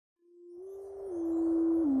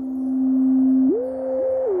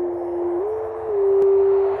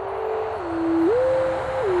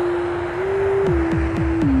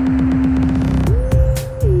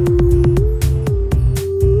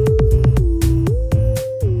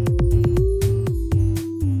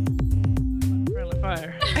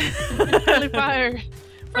bar.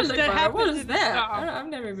 Friendly fire. What is that? Swamp. I've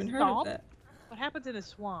never even heard of that. What happens in a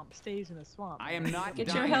swamp stays in a swamp. I am not Get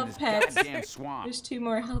dying your in health this packs. goddamn swamp. There's 2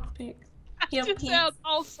 more health packs. It just sounds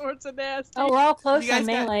all sorts of nasty. Oh, we're all close You guys on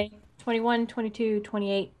melee. 21, 22,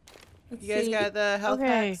 28. Let's You guys see. got the health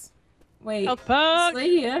Okay. packs? Wait. Health pack.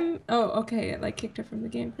 Lady M. Oh, okay. I like kicked her from the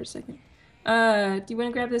game for a second. Do you want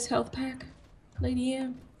to grab this health pack, Lady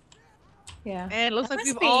M? Yeah. And it looks That like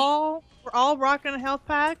must we're all rocking a health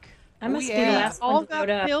pack. I must be the yeah. last All one to got load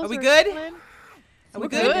up. pills. Are we or good? something? Are we We're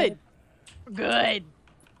good? good. We're good.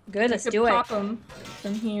 Good, let's You could do it. pop 'em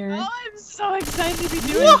from here. Oh, I'm so excited to be And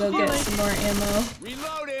doing go get this. some more ammo.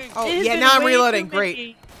 Reloading. Oh, It has yeah, been now I'm way reloading. too Great.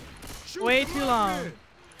 many- Way too long.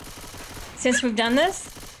 Since we've done this?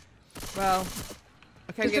 Well,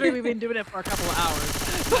 Okay, considering we've been doing it for a couple of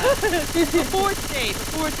hours. Before today,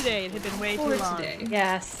 it had been way For too long. today.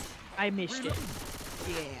 Yes. I missed it.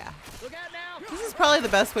 Yeah. This is probably the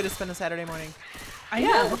best way to spend a Saturday morning. I Yeah,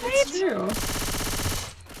 know, that's true.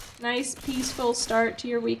 Nice, peaceful start to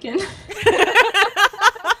your weekend.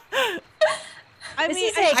 I This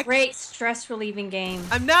mean, is a great stress-relieving game.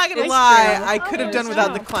 I'm not gonna It's lie, true. I could have Oh, done it's without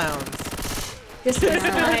true. the clowns. This was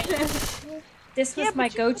my, this Yeah, was my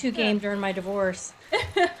but you go-to could- game during my divorce.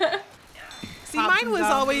 See, mine was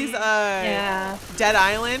always Yeah. Dead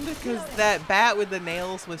Island, because that bat with the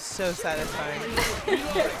nails was so satisfying.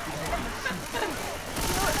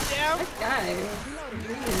 down. Guy.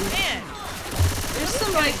 Man, There's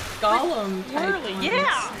some like golem type early. ones.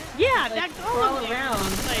 Yeah, that crawl golem there. around.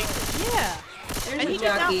 Like, yeah. There's And a he did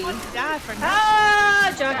not jockey. want to die for nothing. Ah,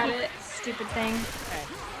 Got jockey. it. Stupid thing.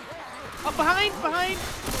 Oh, behind.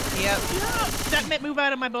 Yep. That meant move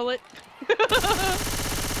out of my bullet.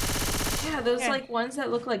 Yeah, those Okay. like ones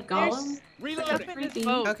that look like golem. Reloading. Creepy.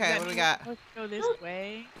 Okay, what do we got? Let's go this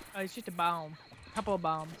way. Oh, it's just a bomb. Couple of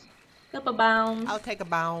bombs. Couple bounds. I'll take a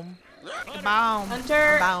bomb. A bomb.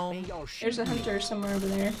 Hunter. Bomb. There's a hunter somewhere over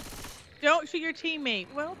there. Don't shoot your teammate.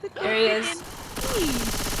 Well, There he is.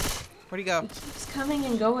 Where'd he go? He keeps coming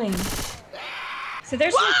and going. So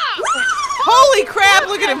there's some Holy crap,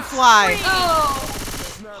 look at him fly!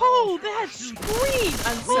 Oh, that scream!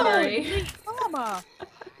 I'm sorry. Holy mama.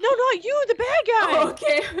 No, not you, the bad guy. Oh,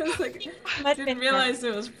 okay. I was like, I Must didn't been realize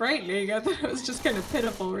it was frightening. I thought it was just kind of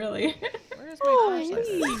pitiful, really. Where's my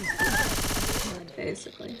flashlight?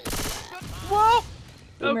 Basically. Whoa.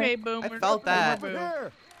 Boomer. Okay, boomer. I felt that.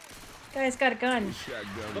 Boomer. guy's got a gun.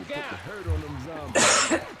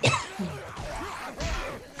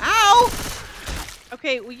 Ow!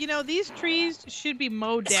 Okay, well, you know, these trees should be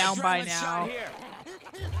mowed down by now.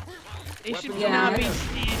 They should Yeah. not be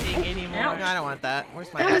standing anymore. No, I don't want that.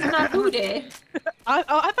 Where's my That was not booty. I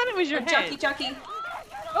thought it was your head. Jockey.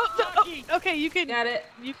 Oh, okay, you can. Got it.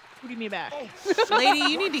 You give me back. Lady,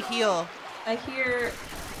 you need to heal. I hear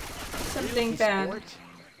something bad.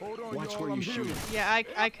 Watch where you shoot. Yeah,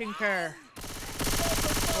 I concur.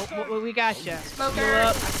 Oh, we got you. Smoker.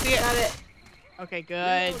 I see it. Got it. Okay,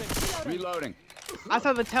 good. Reloading. I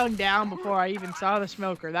saw the tongue down before I even saw the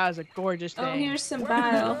smoker. That was a gorgeous thing. Oh, here's some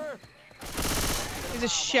bile. There's a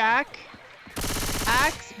shack,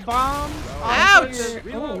 axe, bombs. Ouch!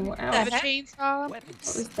 Oh, I have a ouch. chainsaw. What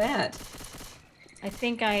was that? I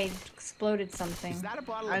think I exploded something. Is that a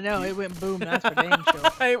bottle I of know, it went boom. That's for damn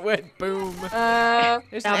sure. It went boom. There's That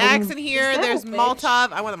an axe in Is here. that There's a witch?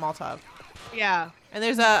 Molotov. I want a Molotov. Yeah. And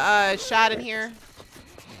there's a shot in here.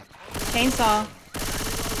 Chainsaw.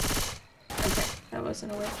 Okay, that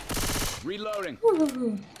wasn't a witch. Reloading.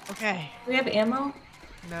 Woo. Okay. Do we have ammo?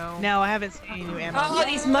 No. No, I haven't seen any new ammo. Oh,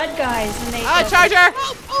 these mud guys. And they Ah, charger!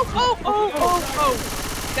 Oh.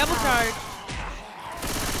 Double charge.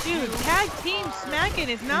 Dude, tag team smacking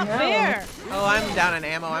is not No. fair. Oh, I'm down on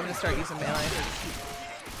ammo. I'm gonna start using melee.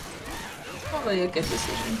 Probably a good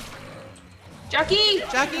decision. Jockey!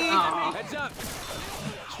 Jockey! Aw. Heads up.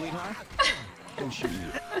 Sweetheart. Don't shoot me.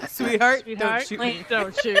 Sweetheart, Sweetheart, don't shoot me.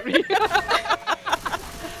 Don't shoot me.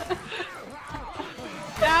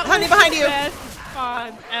 That Honey, was behind the you. best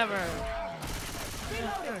fun ever.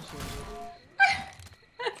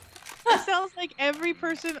 It sounds like every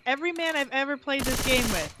man I've ever played this game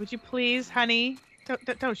with. Would you please, honey?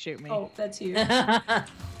 Don't shoot me. Oh, that's you. They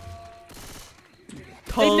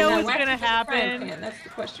know Now, what's whack gonna it with the frying happen. pan, that's the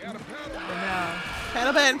question. No.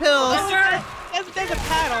 Paddle band pills. There's a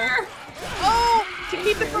paddle. Oh, to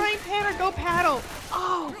keep the frying pan or go paddle.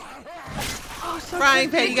 Oh, so Frying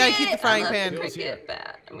good. pan. You gotta keep the frying I love pan. the cricket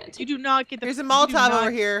bat. I'm gonna You take do not get the. There's a you do Molotov not-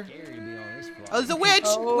 over here. Oh, there's a witch!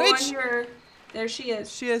 Oh, Witch! on your... There she is.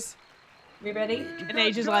 She is. We ready? And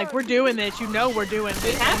Age is like, we're doing this. You know we're doing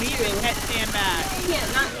this. have We to. can't stand back. You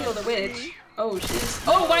can't not kill the witch. Oh, she's...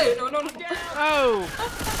 Oh, wait, no. Oh,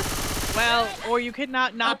 Well, or you could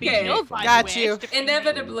not be Okay. killed by Got the you. witch.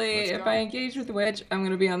 Inevitably, if I engage with the witch, I'm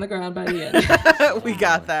gonna be on the ground by the end. We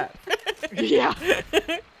got that. Yeah.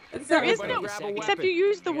 It's There not is really no, exciting. except you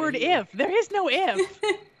use the word if. There is no if.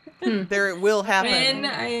 There it will happen. When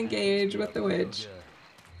I engage with the witch.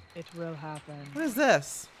 It will happen. What is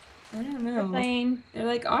this? I don't know. Plane. They're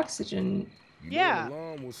like oxygen. Yeah.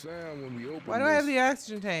 Why do I have the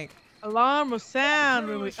oxygen tank? Alarm will sound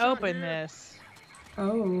when we open this.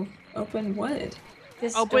 Oh, open what?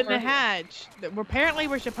 This Open door. the hatch. Apparently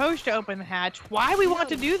we're supposed to open the hatch. Why we want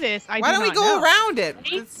to do this, I Why do don't we not go know. around it?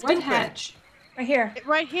 Eight- It's What stupid. hatch? Right here.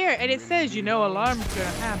 Right here, and it says, you know, alarm's gonna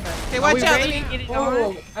happen. Hey, Are watch we out, ready let to me- get it Oh,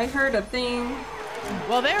 on? I heard a thing.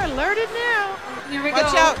 Well, they're alerted now. Here we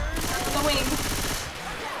Watch go. out. The wing.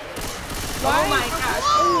 Why? Oh my gosh.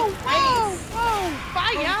 Whoa! Nice. Whoa!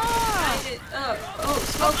 Fire! Light it up. Oh,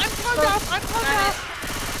 smoke. I'm turned smoke. off. I'm turned Got off. it.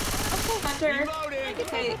 Hunter.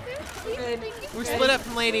 Okay. Good. We're Good. split up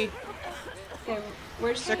from Lady. Okay,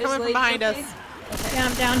 where's They're is coming from Lady behind okay? us. Yeah,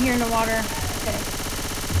 I'm down here in the water. Okay.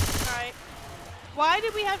 Alright. Why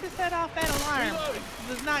did we have to set off that alarm? It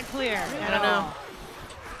was not clear. I don't know.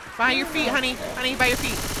 By your feet, honey. Honey, by your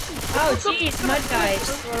feet. Oh, jeez, mud guys.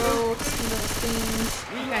 Throw some of those things.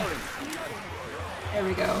 Okay. There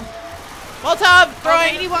we go. Molotov, Oh,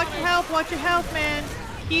 throwing. Lady, watch your health. Watch your health, man.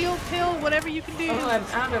 Heal, pill, whatever you can do. Oh, I'm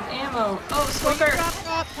out of ammo. Oh, Drop, smoker.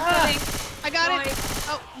 drop. Coming. I got it.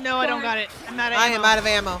 Oh, no, I don't got it. I'm out of I ammo. am out of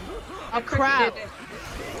ammo. Oh, crap. Did it.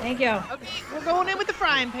 Thank you. Okay, we're going in with the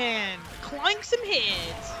frying pan. Clank some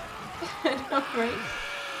heads. Right.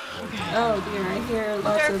 Oh dear, I hear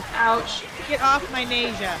lots of ouch. Get off my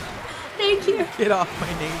Nasia. Thank you. Get off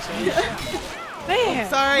my nation. Man.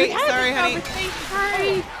 Sorry, we had sorry, this honey.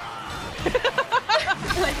 conversation.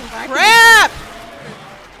 Crap!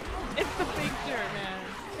 It's the picture, man.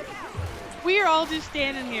 We are all just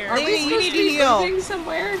standing here. Are we Lady, you supposed need to to be heal. moving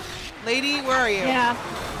somewhere? Lady, where are you? Yeah.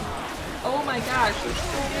 Oh my gosh, there's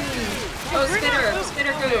so many. Oh, we're not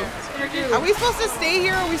spitter moving goo. Spitter goo. Are we supposed to stay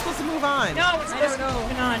here or are we supposed to move on? No, it's I supposed don't to know. be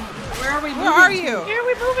moving on. Where are we moving Where are to? you? Where are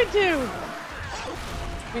we moving to?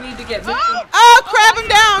 We need to get moving. Oh! Oh, crap, I'm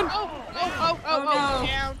down! Oh, no.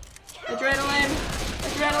 Down. Adrenaline.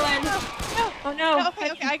 Adrenaline. No. Oh no.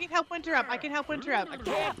 Okay, I can help Wyntr up. I can help Wyntr up.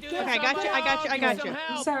 Okay, I got you.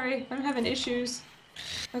 I'm sorry, I'm having issues.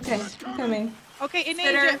 Okay, I'm coming. Okay,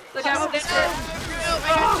 Spitter, Inasia. look out, Spitter. No, I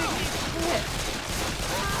got you.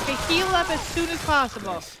 Okay, heal up as soon as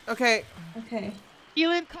possible. Okay. Okay.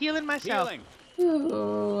 Healing myself.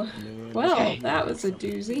 Ooh. Well, that was a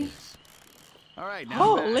doozy. All right, now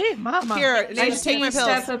Holy mama. Here, I Anasia, take my see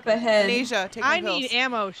step pills. up ahead. Anasia, take my I pills. need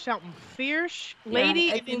ammo, something fierce. Yeah,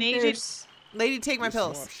 Lady, I and think Inasia. there's Lady, take my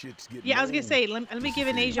pills. Yeah, I was gonna say, let me give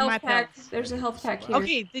Inasia health my pack. pills. There's a health pack here.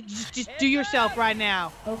 Okay, just do yourself right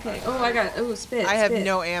now. Okay. Oh, I got. Oh, spit. I have spit.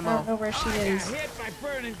 no I ammo. don't know where she is.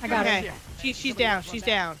 I got Okay, it. she's down. She's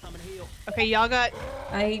down. Okay, y'all got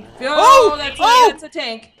I. Oh! Oh, that's Oh! that's a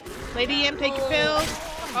tank. Lady M. Take your pills.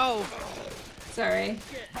 Oh, Sorry.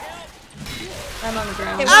 I'm on the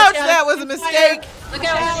ground. Hey, Ouch, out. that was a mistake. Look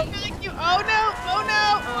out! thank you. Oh no! Oh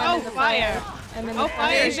no! I'm in Oh, the fire! I'm in Oh, the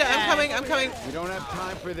fire. Anasia, I'm coming, I'm coming. We don't have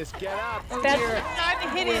time for this. Get up. Oh That's- dear. Time to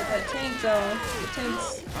hit Where's it. that tank though? The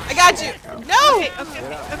tank's. I got you. No!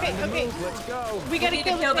 Okay. Let's go. We gotta need to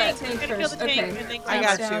kill kill the that tank. tank We gotta kill first. the tank. Okay. And then I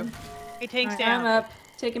grab got it. you. Okay, tank's I'm down. up.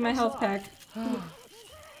 Taking my health pack.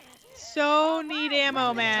 So need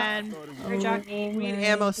ammo, man. Your jockey. We need my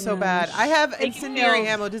ammo so gosh. bad. I have Take incendiary pills.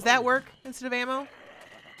 ammo. Does that work instead of ammo?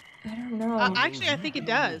 I don't know. Actually, I think it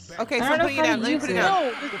does. Okay, I so don't I'm know putting it how down. to Let me use put it it.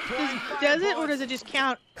 down. No, does it or does it just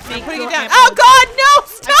count? I'm putting it your down. ammo? Oh God, no!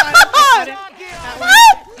 I got it, Stop!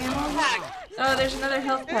 That one. Oh, there's another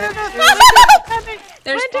health No, no, pack. no, no,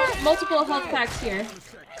 There's Wyntr. multiple health packs here.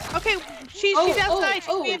 Okay, she's Oh, outside.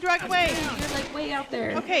 oh, She's being dragged away. You're like way out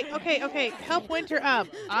there. Okay. Help Wyntr up.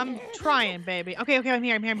 I'm trying, baby. Okay, I'm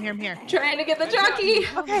here. Trying to get the jockey.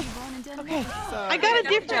 Okay. I got a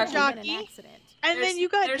different jockey, and then you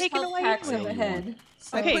got There's taken health away packs up anyway. ahead.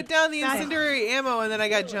 So I Okay, put down the got it. incendiary ammo and then I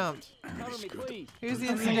got jumped. Here's the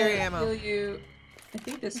incendiary Heal ammo. you. I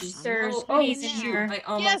think this is. There's oh, peas in shoot, here. I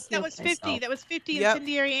almost Yes, that healed was 50. myself. That was 50 Yep.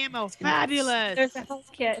 incendiary ammo. Fabulous. There's a health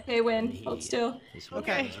kit. Okay, Win. Hold still.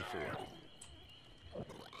 Okay.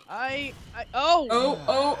 Oh.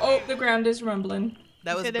 Oh, the ground is rumbling.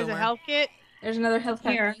 That was So there's a Boomer. health kit. There's another health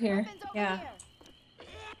pack Here. here. Yeah.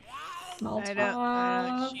 Small I don't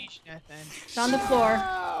talk. sheesh nothing. It's on the floor.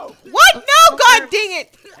 What? No! God dang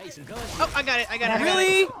it! Oh, I got it.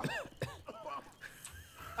 Really?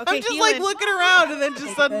 Okay, I'm just like healing. looking around and then just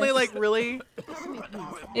Take suddenly this. like, really?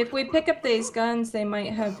 If we pick up these guns, they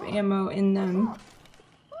might have ammo in them.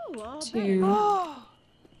 2. Oh.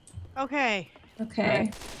 Okay.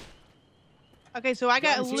 Okay. Okay, so I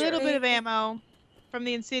got a little bit of ammo from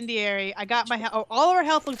the incendiary. I got my all of our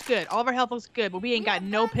health looks good. All of our health looks good, but we ain't got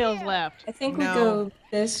no pills left. I think we No. go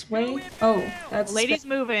this way. Oh, that's Lady's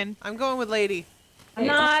moving. I'm going with Lady. I'm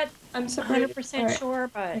not I'm separated. 100% Alright. sure,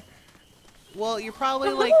 but Well, you're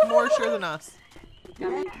probably like more sure than us.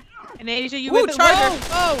 And Asia, you Ooh, with charger.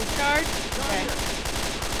 Whoa, charge. Okay.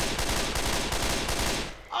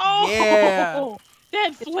 Oh, Yeah.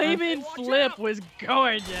 that flaming flip was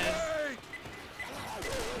gorgeous.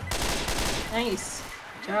 Nice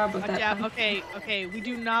job with Watch that. out. one. Okay, we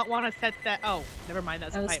do not want to set that. Oh, never mind.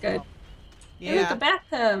 That's That a was pipe good. bomb. Hey, look, a Yeah.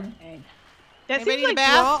 bathtub. That Anybody seems need a like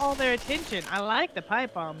bath? draw all their attention. I like the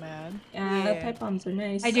pipe bomb, man. Yeah, Yeah. pipe bombs are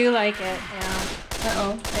nice. I do like it. Yeah.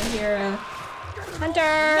 Uh-oh, I hear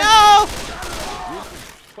Hunter! No!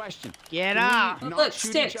 Question. Get Can off. we Oh, not look,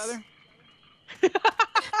 shoot sticks. each other?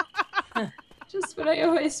 just what I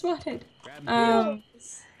always wanted. Grab me.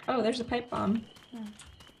 Oh, there's a pipe bomb.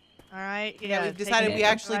 All right. Yeah, we've take decided it. we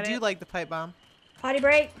actually Got do it. like the pipe bomb. Potty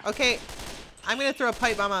break? Okay, I'm gonna throw a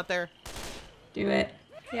pipe bomb out there. Do it.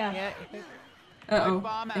 Yeah. Yeah. Uh-oh,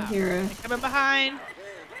 bomb I out. hear Coming behind.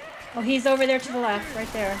 Oh, he's over there to the left,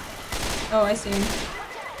 right there. Oh, I see him.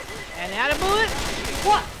 And out a bullet.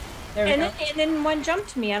 What? There we And go. then one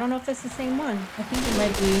jumped me. I don't know if that's the same one. I think it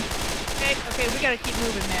might be. Okay, we gotta keep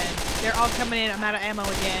moving, man. They're all coming in. I'm out of ammo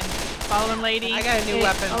again. Following Lady. I got a new Hey,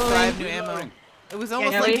 weapon, so following. I have new ammo. It was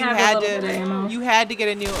almost Yeah, like we you have a had little bit of ammo. to. You had to get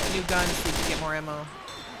a new gun so you could get more ammo.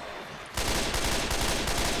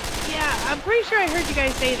 Yeah, I'm pretty sure I heard you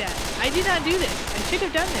guys say that. I did not do this. I should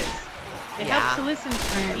have done this. It Yeah. helps to listen.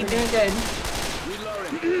 Alright, we're doing good.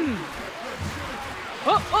 Reloading.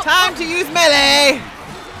 Oh, Time to use melee.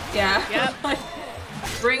 Yeah. Yep.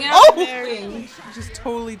 Bring out Oh! the bearing. Just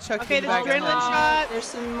totally chucked Okay, me the back in adrenaline there. shot. There's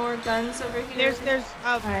some more guns over here. There's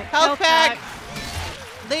Alright. Health pack.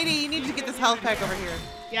 Lady, you need to get this health pack over here.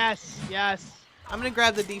 Yes. I'm gonna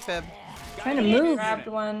grab the defib. Trying to move. Grabbed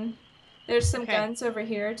one. There's some Okay. guns over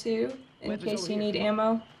here too, in Weapons case over you here. need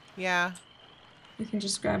ammo. Yeah. You can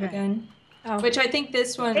just grab a Okay. gun. Oh. Which I think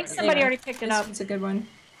this one. I think somebody yeah, already picked it this up. one's a good one.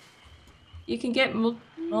 You can get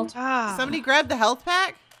multiple. Ah. Somebody grab the health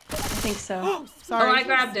pack. I think so. Sorry. Oh, I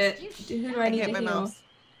grabbed it. Who do I need hit to my heal? mouse.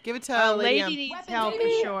 Give it to Lady Lady. needs help for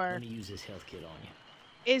sure. Let me use this health kit on you.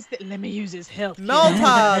 Let me use his health. kit.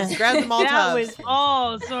 Molotovs. Grab the That Molotovs. was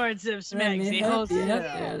all sorts of Let me smexy. help Hold you still. up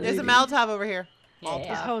there, There's a lady. Molotov over here.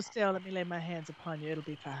 Just hold still. Let me lay my hands upon you. It'll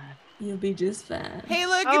be fine. You'll be just fine. Hey,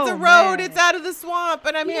 look, Oh, it's a road. man. It's out of the swamp,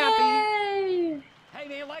 and I'm happy. Yay! Hey,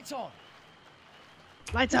 man, lights on.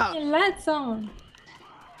 Lights up. Your lights on.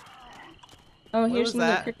 Oh, What here's was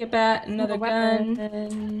another that? cricket bat, another gun.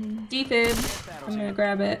 weapon. Defib. I'm gonna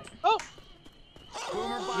grab it. Oh.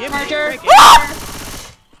 Give me Charger. the cricket.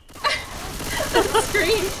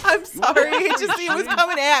 Scream. I'm sorry. It just it was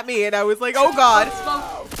coming at me, and I was like, oh god.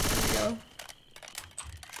 Smoke. There we go.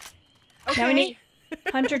 Now we need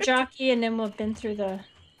Hunter Jockey, and then we'll been through the.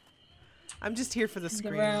 I'm just here for the The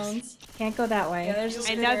screams. rounds. Can't go that way. Yeah, there's a Ain't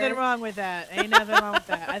spitter. nothing wrong with that. Ain't nothing wrong with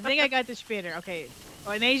that. I think I got the spinner. Okay.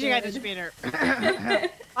 Oh, and Asia got the Good. spinner.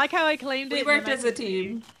 Like how I claimed it. We and worked then I as a could see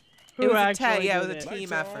team. who It was a actually yeah, it did was a it.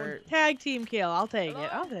 team effort. Tag team kill. I'll take it.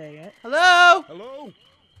 I'll take it. Hello. Hello?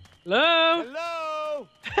 Hello. Hello?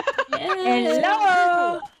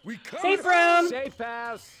 Hello. We come. Safe room. Safe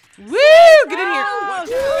house. Woo! Get in here.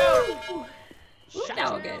 Ooh, Shut that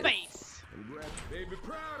your was good. face. Baby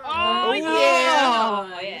proud of Oh, Oh, yeah.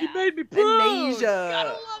 Oh, yeah. You made me proud.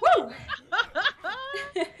 Amnesia. Woo!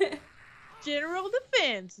 General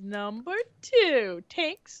Defense number 2.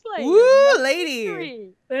 Tank Slayer. Woo, number lady. 3.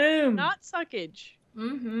 Boom. Not suckage.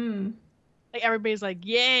 Mm-hmm. Like everybody's like,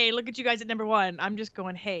 yay, look at you guys at number 1. I'm just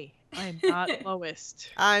going, hey, I am not lowest.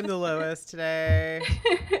 I'm the lowest today.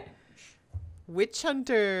 Witch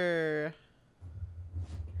Hunter.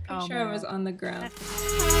 I'm Oh, sure I man. was on the ground.